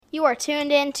You are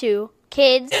tuned in to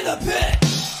Kids in the Pit.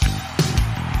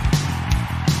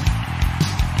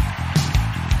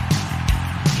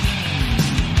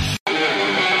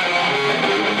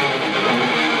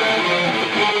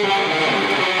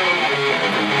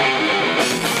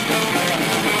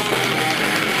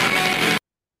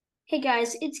 Hey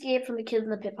guys, it's Gabe from the Kids in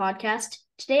the Pit podcast.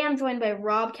 Today I'm joined by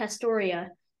Rob Castoria.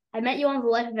 I met you on the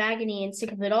Life of Agony and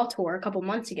Sick of It All tour a couple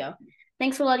months ago.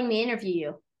 Thanks for letting me interview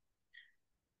you.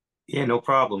 Yeah, no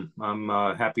problem. I'm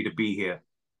happy to be here.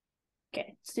 Okay,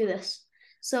 let's do this.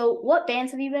 So, what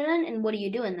bands have you been in, and what do you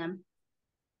do in them?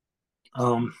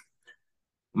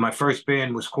 My first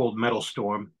band was called Metal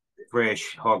Storm,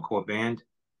 thrash hardcore band.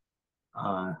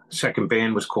 Second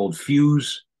band was called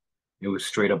Fuse. It was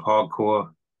straight up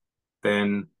hardcore.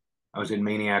 Then I was in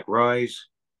Maniac Rise.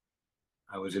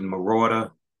 I was in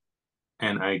Marauder,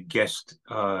 and I guested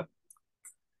on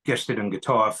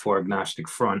guitar for Agnostic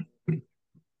Front.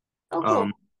 Oh,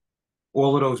 cool.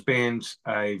 All of those bands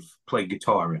I've played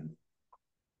guitar in.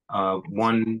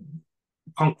 One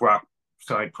punk rock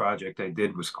side project I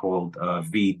did was called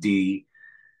VD.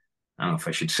 I don't know if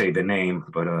I should say the name,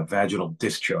 but Vaginal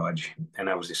Discharge. And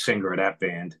I was the singer of that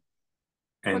band.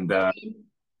 And What do you mean?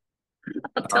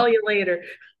 I'll tell you later.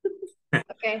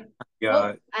 Okay. yeah,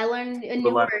 Well, I learned a a new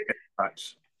lot word. of guest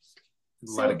spots,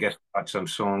 a lot So, of guest spots on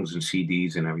songs and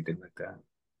CDs and everything like that.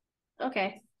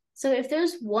 okay. So, if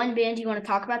there's one band you want to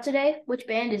talk about today, which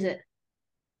band is it?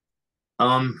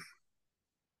 Um,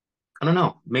 I don't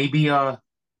know, maybe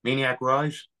Maniac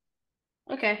Rise.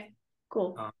 Okay,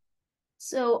 cool. Uh,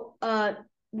 So,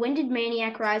 when did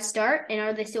Maniac Rise start, and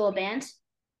are they still a band?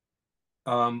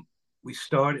 um, we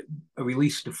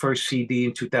released the first CD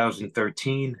in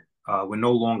 2013. We're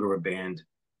no longer a band.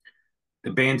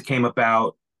 The band came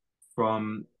about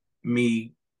from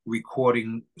me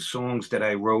recording songs that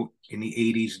I wrote in the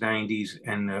 80s, 90s,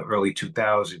 and the early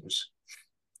 2000s.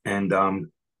 And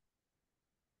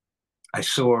I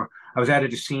was out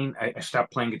of the scene. I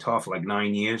stopped playing guitar for like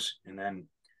 9 years. And then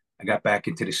I got back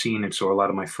into the scene and saw a lot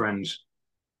of my friends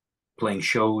playing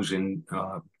shows and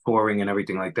touring and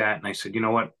everything like that. And I said, you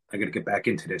know what? I got to get back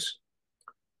into this.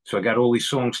 So I got all these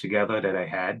songs together that I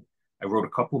had. I wrote a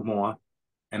couple more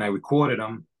and I recorded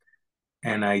them.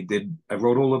 And I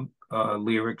wrote all the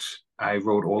lyrics. I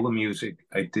wrote all the music.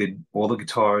 I did all the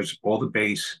guitars, all the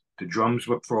bass. The drums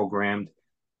were programmed.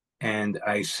 And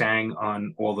I sang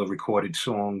on all the recorded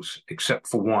songs except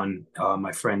for one.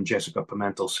 My friend Jessica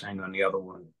Pimentel sang on the other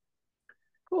one.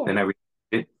 Then I Cool. recorded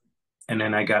it. And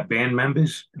then I got band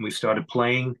members and we started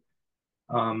playing,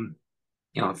 um,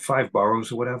 5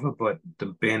 boroughs or whatever. But the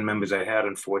band members I had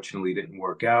unfortunately didn't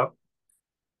work out.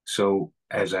 So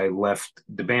as I left,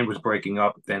 the band was breaking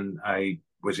up. Then I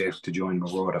was asked to join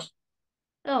Merauder.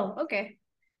 Oh, okay.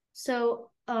 So,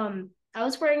 I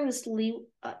was wearing this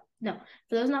no,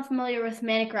 for those not familiar with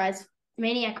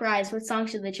Maniac Rise, what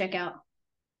songs should they check out?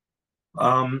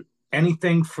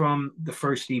 Anything from the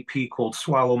first EP called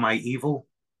 "Swallow My Evil."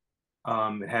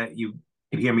 You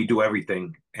can hear me do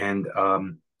everything, and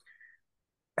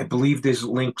I believe there's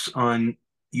links on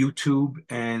YouTube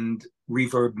and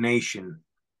Reverb Nation,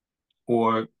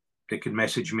 or they could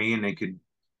message me and they could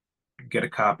get a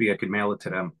copy. I could mail it to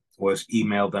them or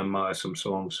email them some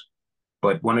songs.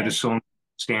 But one of the Okay. songs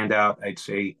stand out, I'd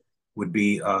say, would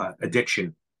be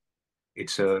 "Addiction."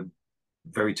 It's a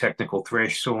very technical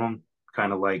thrash song,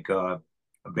 kind of like a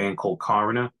band called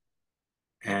Coroner,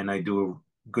 and I do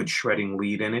a good shredding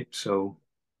lead in it, so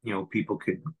people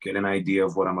could get an idea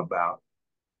of what I'm about.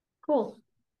 Cool.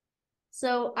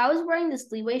 So, I was wearing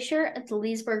this Leeway shirt at the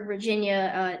Leesburg,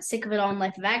 Virginia, Sick of It All and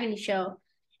Life of Agony show,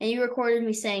 and you recorded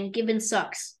me saying Gibbons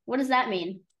Sucks. What does that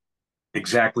mean?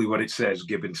 Exactly what it says.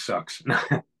 Gibbons sucks.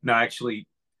 No, actually,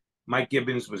 Mike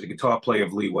Gibbons was a guitar player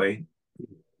of Leeway.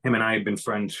 Him and I have been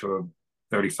friends for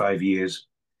 35 years,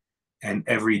 and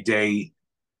every day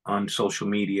on social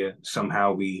media,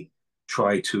 somehow we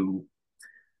try to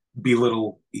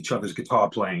belittle each other's guitar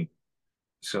playing.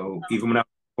 So even when I was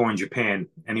going to Japan,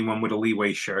 anyone with a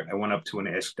Leeway shirt, I went up to and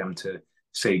asked them to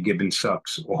say Gibbons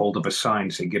sucks or hold up a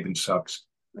sign say Gibbons sucks.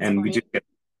 That's And we funny. just get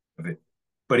rid of it.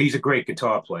 But he's a great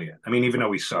guitar player. I mean, even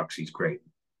though he sucks, he's great.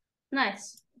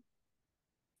 Nice.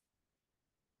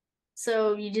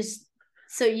 So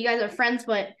so you guys are friends,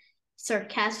 but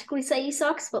sarcastically say he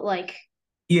sucks, but like,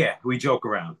 Yeah, we joke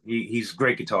around. He's a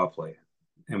great guitar player.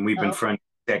 And we've been oh, friends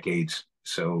for decades.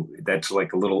 So that's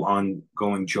like a little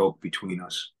ongoing joke between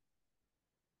us.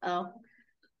 oh.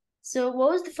 So, what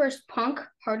was the first punk,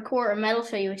 hardcore, or metal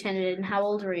show you attended, and how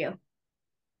old were you?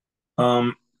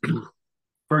 Um,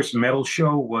 First metal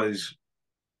show was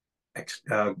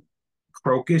uh,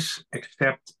 Crocus,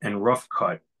 Accept, and Rough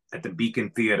Cut at the Beacon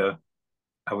Theater.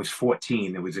 I was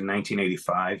 14. It was in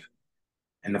 1985.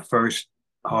 And the first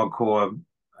hardcore,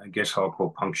 I guess,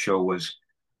 hardcore punk show was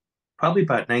probably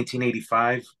about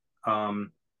 1985.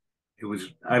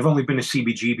 I've only been to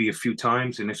CBGB a few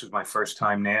times, and this was my first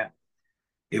time there.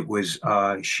 It was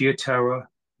Sheer Terror,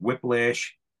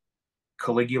 Whiplash,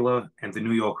 Caligula, and the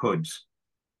New York Hoods.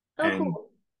 Oh, And cool.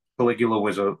 Caligula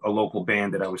was a local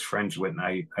band that I was friends with, and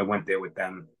I went there with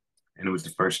them. And it was the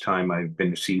first time I've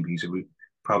been to CB's. It was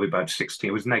probably about 16.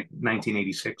 It was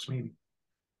 1986, maybe.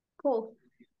 Cool.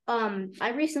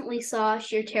 I recently saw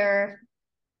Sheer Terror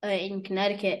in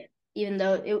Connecticut, even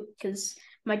though because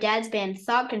my dad's band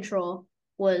Thought Control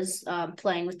was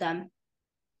playing with them.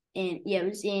 And yeah, it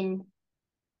was in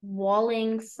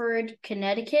Wallingford,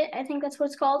 Connecticut. I think that's what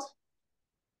it's called.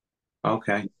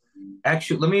 Okay.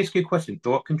 Actually, let me ask you a question.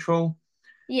 Thought Control?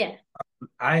 Yeah.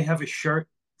 I have a shirt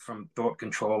from Thought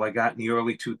Control I got in the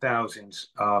early 2000s.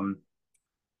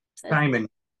 Simon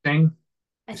Singh.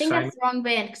 I think Simon. that's the wrong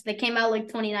band because they came out like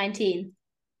 2019.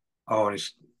 Oh,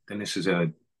 then this is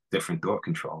a different Thought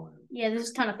Control. Yeah, there's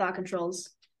a ton of Thought Controls.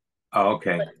 Oh,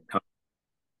 okay.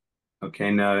 Okay,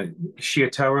 and Sheer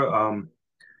Terror, a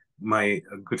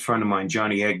good friend of mine,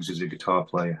 Johnny Eggs, is a guitar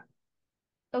player.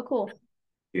 Oh, cool.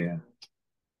 Yeah,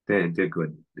 they're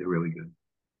good. They're really good.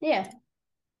 Yeah.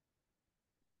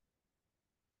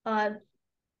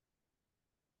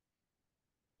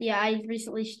 Yeah, I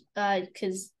recently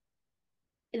because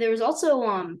there was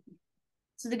also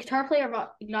so the guitar player of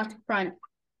Agnostic Front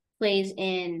plays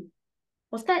in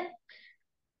what's that?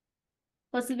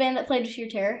 What's the band that played with Sheer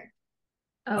Terror?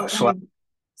 Oh,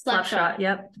 Slapshot.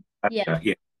 Yep. Yeah.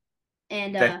 Yeah.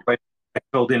 And I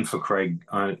filled in for Craig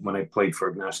when I played for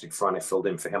Agnostic Front. I filled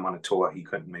in for him on a tour. He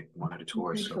couldn't make one of the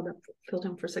tours. So. Filled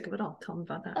in for Sick of It All. Tell him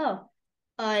about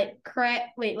that. Craig.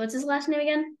 Wait, what's his last name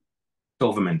again?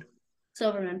 Silverman.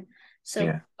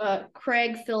 So yeah.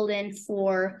 Craig filled in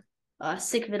for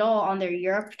Sick of It All on their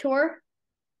Europe tour.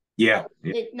 Yeah.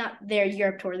 Not their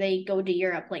Europe tour. They go to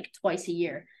Europe like twice a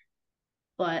year,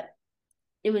 but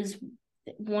it was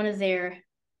one of their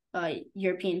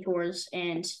European tours,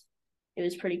 and it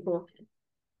was pretty cool.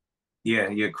 Yeah.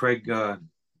 Craig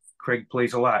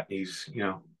plays a lot. He's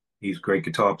a great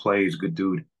guitar player. He's a good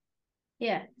dude.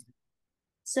 Yeah.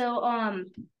 So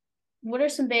what are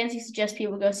some bands you suggest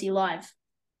people go see live?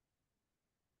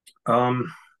 Well,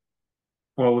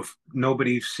 if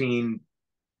nobody's seen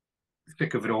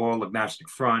Thick of It All, Agnostic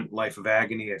Front, Life of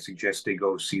Agony, I suggest they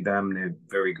go see them. They're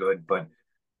very good. But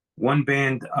one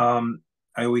band I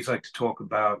always like to talk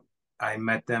about, I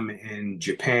met them in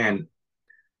Japan.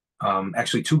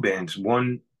 Actually, two bands.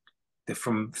 One, they're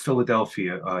from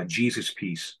Philadelphia, Jesus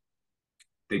Piece.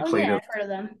 They played I've heard of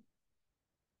them.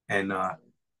 And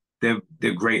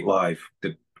they're great live.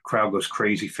 The crowd goes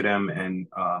crazy for them, and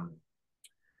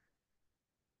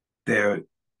they're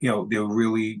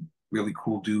really really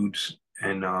cool dudes.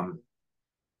 And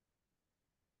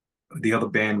the other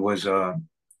band was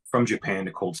from Japan.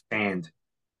 They're called Stand,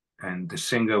 and the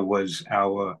singer was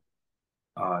our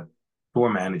tour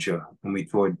manager when we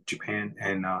toured Japan,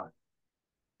 and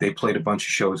they played a bunch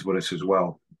of shows with us as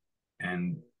well,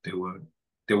 and they were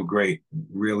great,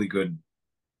 really good.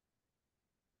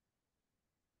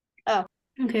 Oh,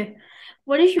 okay.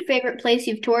 What is your favorite place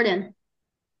you've toured in?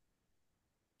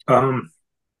 Gonna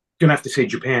have to say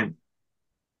Japan.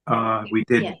 Yeah.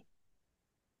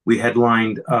 We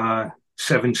headlined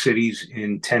 7 cities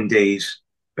in 10 days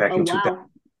back in 2000. Wow.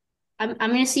 I'm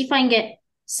gonna see if I can get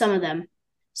some of them.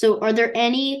 So are there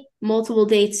any multiple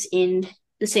dates in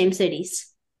the same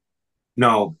cities?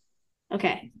 No,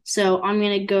 Okay. So I'm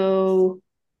gonna go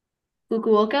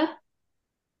Fukuoka,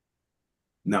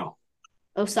 no,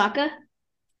 Osaka,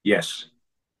 yes,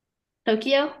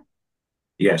 Tokyo,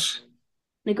 yes,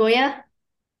 Nagoya,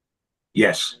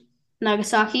 yes,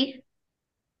 Nagasaki.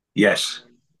 yes.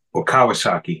 Or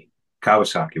Kawasaki.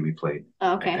 Kawasaki we played.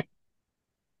 Oh, okay.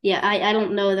 Yeah, I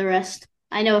don't know the rest.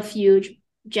 I know a few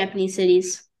Japanese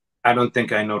cities. I don't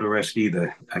think I know the rest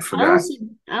either. I I forgot.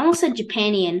 almost said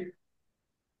Japanian.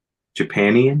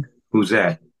 Japanian? Who's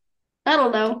that? I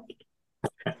don't know.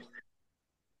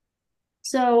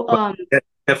 So But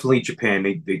definitely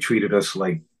Japan. They treated us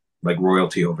like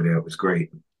royalty over there. It was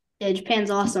great. yeah, Japan's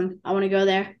awesome. I want to go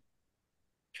there.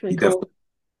 It's really You cool.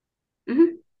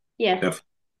 Yeah. definitely.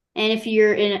 And if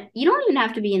you're you don't even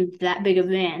have to be in that big of a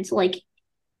band.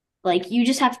 Like you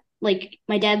just have like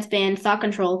my dad's band, Thought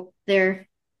Control. They're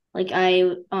like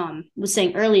I was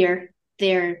saying earlier,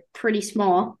 they're pretty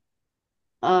small.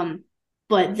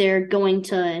 But they're going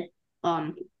to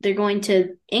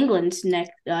England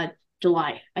next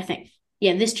July, I think.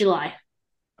 Yeah, this July.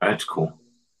 That's cool.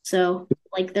 So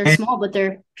like they're And small, but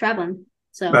they're traveling.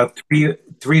 So about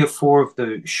three or four of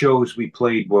the shows we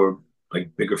played were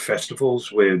like bigger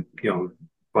festivals with, a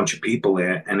bunch of people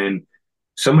there. And then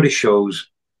some of the shows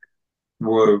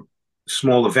were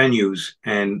smaller venues.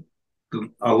 And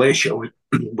our last show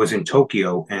was in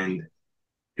Tokyo, and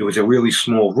it was a really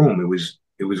small room.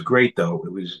 It was great though.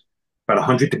 It was about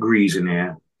 100 degrees in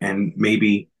there, and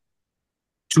maybe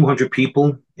 200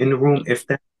 people in the room, if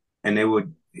that. And they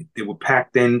were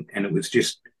packed in, and it was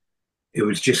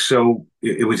just so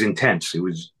it was intense. It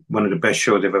was one of the best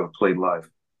shows I've ever played live.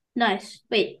 nice.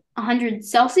 Wait, 100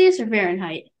 Celsius or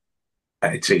Fahrenheit?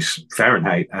 I'd say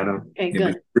Fahrenheit. I don't. Okay, It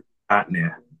was good. really hot in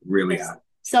there, really Yes. hot.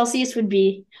 Celsius would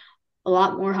be a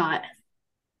lot more hot.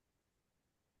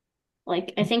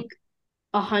 Like I think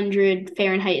 100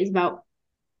 Fahrenheit is about,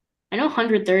 I know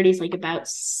 130 is like about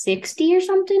 60 or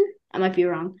something. I might be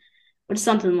wrong, but it's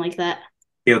something like that.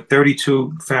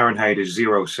 32 Fahrenheit is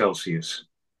 0 Celsius.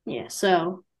 Yeah,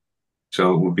 so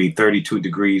So it would be 32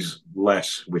 degrees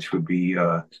less, which would be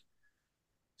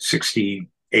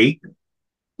 68.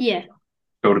 yeah,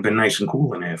 So it would have been nice and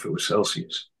cool in there if it was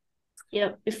Celsius.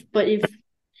 yeah. If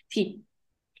you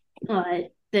uh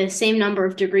the same number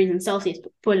of degrees in Celsius,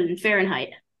 but put it in Fahrenheit.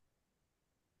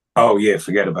 Oh yeah,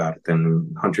 forget about it. Then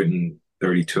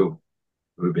 132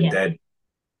 would have been Yeah, dead.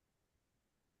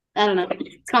 I don't know.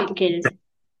 It's complicated.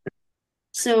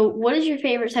 So, what is your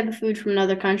favorite type of food from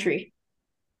another country?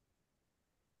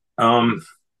 Um,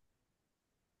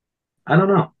 I don't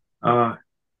know.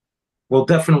 Well,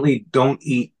 definitely don't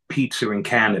eat pizza in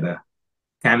Canada.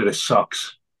 Canada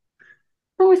sucks.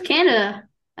 Oh, with Canada,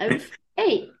 I've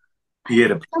hey, I Yeah,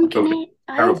 have the some pizza over there Canadian.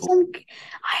 is terrible.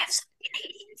 I have some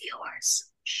Canadian viewers.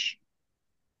 Shh.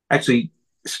 Actually,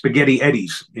 spaghetti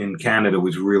Eddies in Canada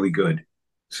was really good.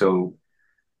 So,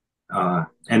 and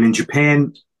in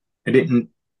Japan, I didn't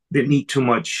eat too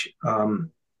much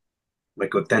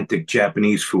like authentic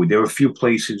Japanese food. There were a few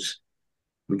places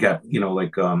we got,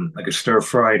 like a stir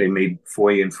fry they made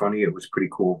for you in front of you. It was pretty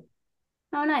cool.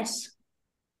 Oh, nice.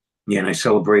 Yeah, and I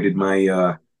celebrated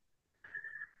my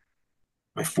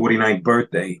 49th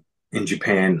birthday in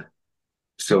Japan.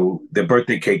 So the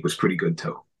birthday cake was pretty good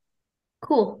too.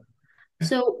 Cool.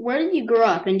 So, where did you grow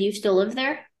up, and do you still live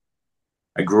there?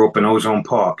 I grew up in Ozone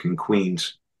Park in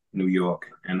Queens, New York,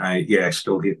 and I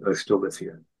still live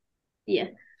here. Yeah.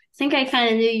 I think I kind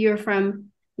of knew you were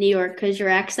from New York because your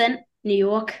accent, New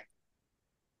York.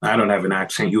 I don't have an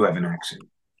accent. You have an accent.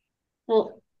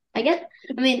 Well, I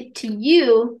mean, to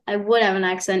you, I would have an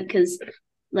accent because,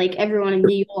 like, everyone in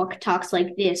New York talks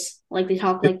like this. Like, they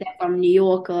talk like that from New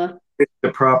York. It's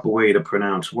the proper way to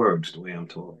pronounce words, the way I'm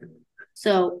talking.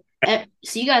 So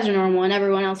you guys are normal and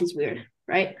everyone else is weird,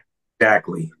 right?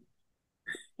 Exactly.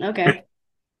 Okay.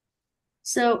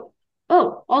 So,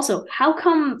 oh, also, how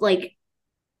come, like,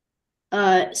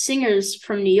 singers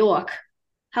from New York,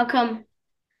 how come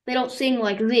they don't sing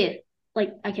like this?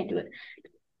 Like, I can't do it.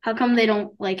 How come they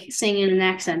don't, like, sing in an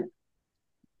accent?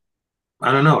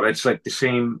 I don't know. That's like the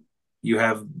same. You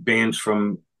have bands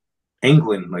from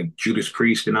England, like Judas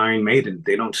Priest and Iron Maiden.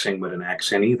 They don't sing with an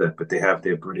accent either, but they have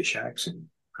their British accent.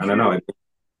 I don't know. True.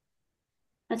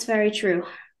 That's very true.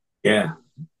 Yeah,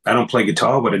 I don't play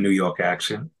guitar with a New York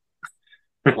accent.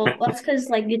 Well, that's because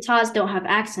like guitars don't have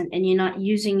accent and you're not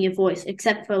using your voice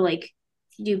except for like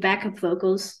if you do backup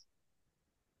vocals.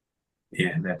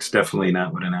 Yeah, that's definitely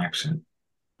not with an accent.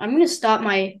 I'm gonna stop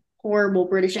my horrible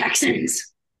British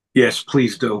accents. Yes,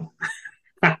 please do.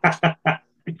 I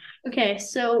Okay,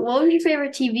 so what was your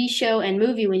favorite TV show and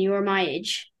movie when you were my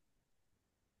age?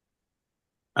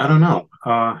 don't know.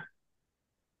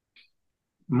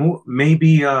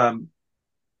 Maybe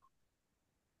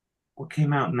what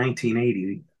came out in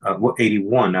 1980? What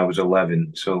 81? I was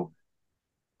 11, so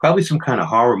probably some kind of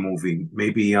horror movie.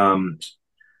 Maybe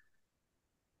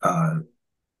uh,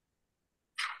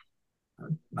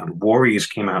 the Warriors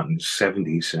came out in the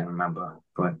 70s. I remember,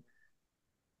 but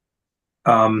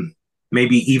um,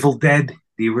 maybe Evil Dead,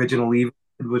 the original Evil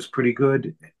Dead was pretty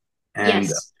good, and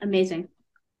Yes, amazing.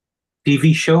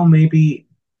 TV show maybe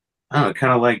I don't know,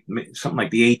 kind of like something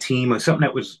like the A Team or something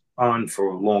that was on for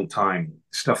a long time,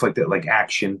 stuff like that, like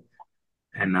action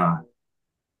and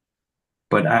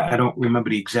but I don't remember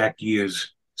the exact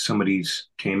years some of these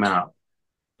came out.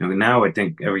 Now I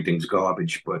think everything's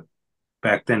garbage, but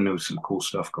back then there was some cool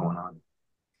stuff going on.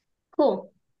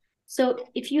 Cool. So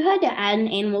if you had to add an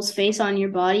animal's face on your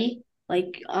body,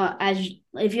 like as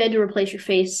if you had to replace your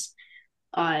face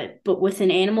but with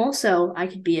an animal, so I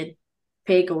could be a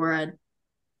pig or a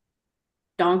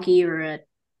donkey or a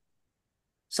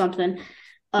something.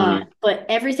 Mhm. But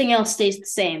everything else stays the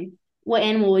same. What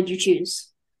animal would you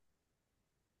choose?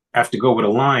 I have to go with a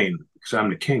lion because I'm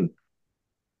the king.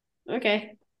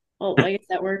 Okay. Well, I guess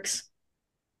that works.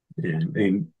 Yeah,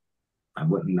 I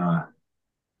wouldn't. Yeah,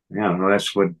 I don't know.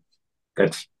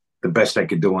 That's the best I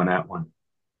could do on that one.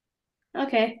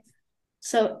 Okay.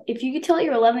 So, if you could tell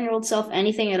your 11-year-old self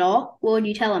anything at all, what would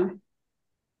you tell him?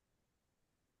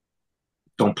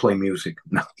 Don't play music.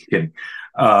 No, I'm kidding.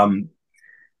 Um,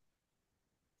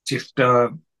 just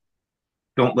don't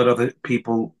let other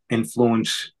people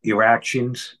influence your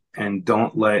actions, and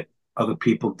don't let other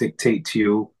people dictate to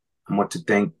you on what to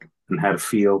think and how to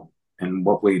feel and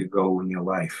what way to go in your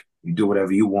life. You do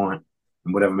whatever you want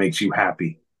and whatever makes you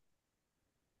happy.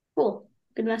 Cool.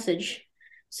 Good message.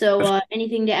 So, That's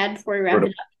anything to add before we sort wrap of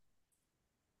it up?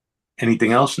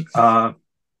 anything else? No,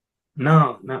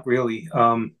 not really.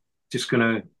 Just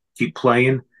gonna keep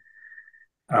playing.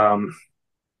 Um,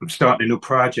 I'm starting a new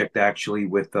project actually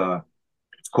with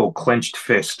it's called Clenched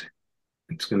Fist.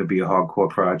 It's going to be a hardcore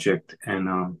project, and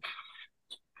a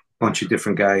bunch of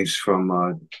different guys from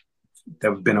that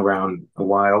have been around a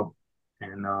while,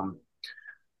 and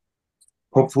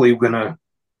hopefully we're gonna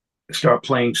start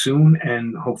playing soon,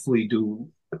 and hopefully do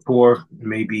a tour,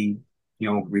 maybe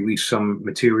release some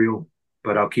material.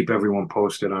 But I'll keep everyone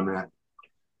posted on that.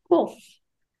 Cool.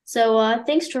 So,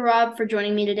 thanks to Rob for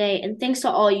joining me today, and thanks to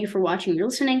all of you for watching or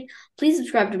listening. Please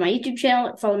subscribe to my YouTube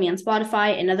channel, follow me on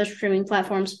Spotify and other streaming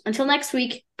platforms. Until next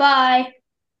week, bye.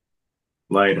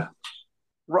 Later.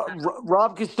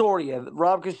 Rob Castoria.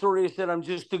 Rob Castoria said, "I'm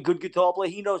just a good guitar player."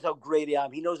 He knows how great I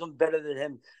am. He knows I'm better than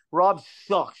him. Rob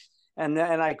sucks, and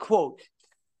I quote,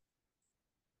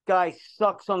 "Guy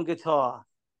sucks on guitar."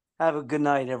 Have a good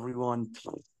night, everyone.